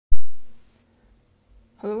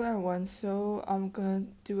Hello everyone, so I'm gonna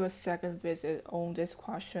do a second visit on this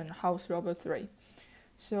question, house robber 3.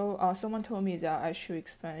 Someone told me that I should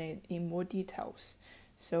explain it in more details,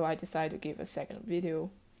 so I decided to give a second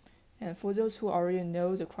video. And for those who already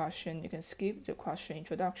know the question, you can skip the question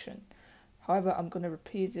introduction. However, I'm gonna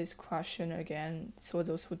repeat this question again for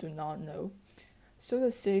those who do not know. So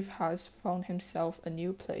the thief has found himself a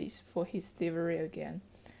new place for his thievery again.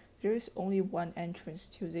 There is only one entrance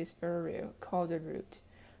to this area, called the root.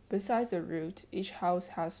 Besides the root, each house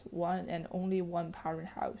has one and only one parent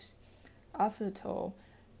house. After all,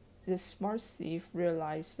 the smart thief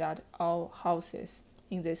realized that all houses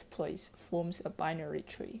in this place forms a binary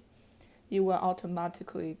tree. It will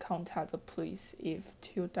automatically contact the police if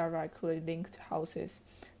two directly linked houses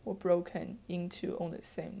were broken into on the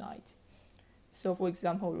same night. So for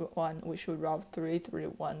example 1, we should rob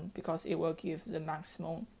 331 because it will give the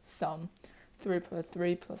maximum sum 3 plus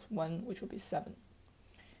 3 plus 1, which will be 7.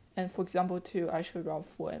 And for example 2, I should rob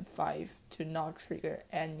 4 and 5 to not trigger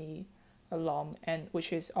any alarm, and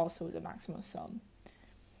which is also the maximum sum.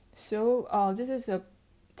 So this is a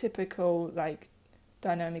typical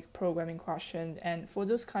dynamic programming question, and for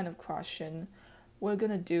those kind of question, what we're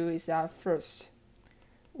gonna do is that first,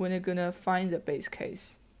 we're gonna find the base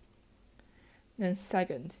case. Then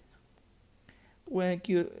second, we're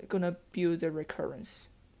gonna build the recurrence.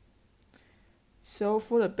 So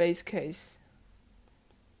for the base case,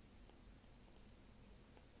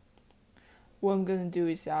 what I'm gonna do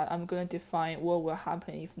is that I'm gonna define what will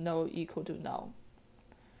happen if node equal to null.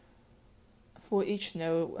 For each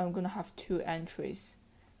node, I'm gonna have two entries.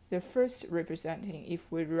 The first representing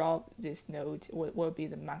if we rob this node, what will be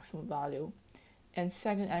the maximum value, and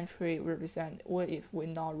second entry represent what if we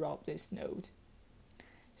not rob this node.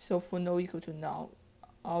 So for node equal to null,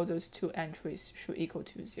 all those two entries should equal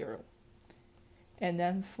to 0. And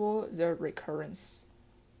then for the recurrence,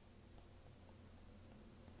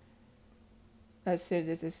 let's say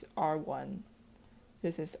this is R1,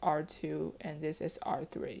 this is R2, and this is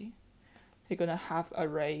R3. They're gonna have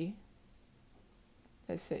array,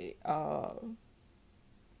 let's say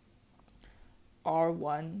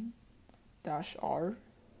R1 dash R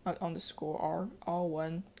underscore R,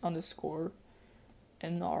 R1 underscore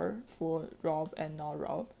NR for rob and not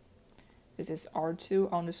rob. This is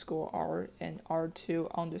R2 underscore R and R2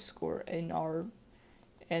 underscore NR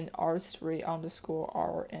and R3 underscore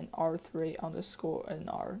R and R3 underscore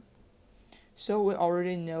NR. So we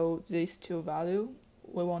already know these two values.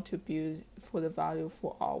 We want to build for the value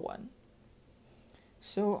for R1.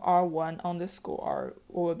 So R1 underscore R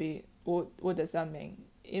will be, what does that mean?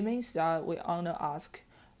 It means that we want to ask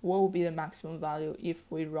what will be the maximum value if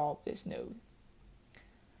we rob this node.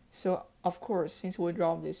 So of course, since we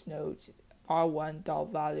rob this node, R1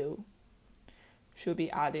 dot value should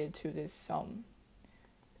be added to this sum.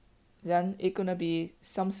 Then it's gonna be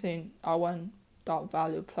something R1 dot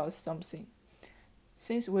value plus something.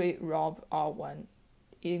 Since we rob R1,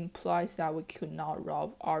 it implies that we could not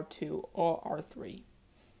rob R2 or R3.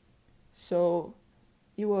 So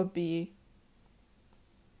it will be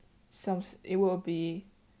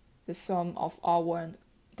the sum of R1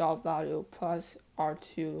 dot value plus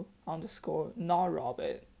R2 underscore not rob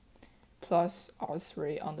it plus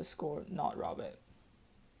R3 underscore not rob it.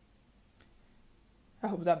 I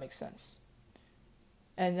hope that makes sense.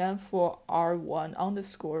 And then for R1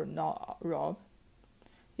 underscore not rob,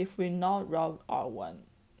 if we not rob R1,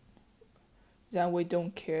 then we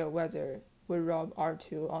don't care whether we rob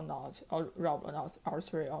R2 or not, or rob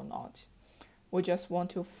R3 or not. We just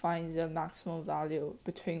want to find the maximum value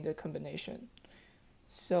between the combination.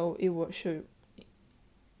 So it should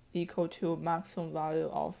equal to maximum value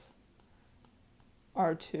of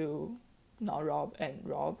R2 not rob and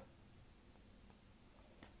rob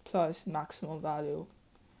plus maximum value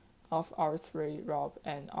of R3 rob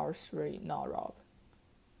and R3 not rob.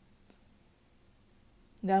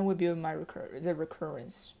 Then we build the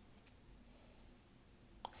recurrence.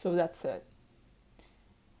 So that's it.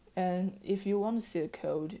 And if you want to see the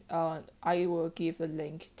code, I will give a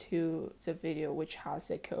link to the video which has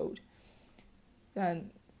the code.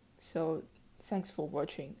 So thanks for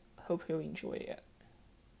watching. Hope you enjoy it.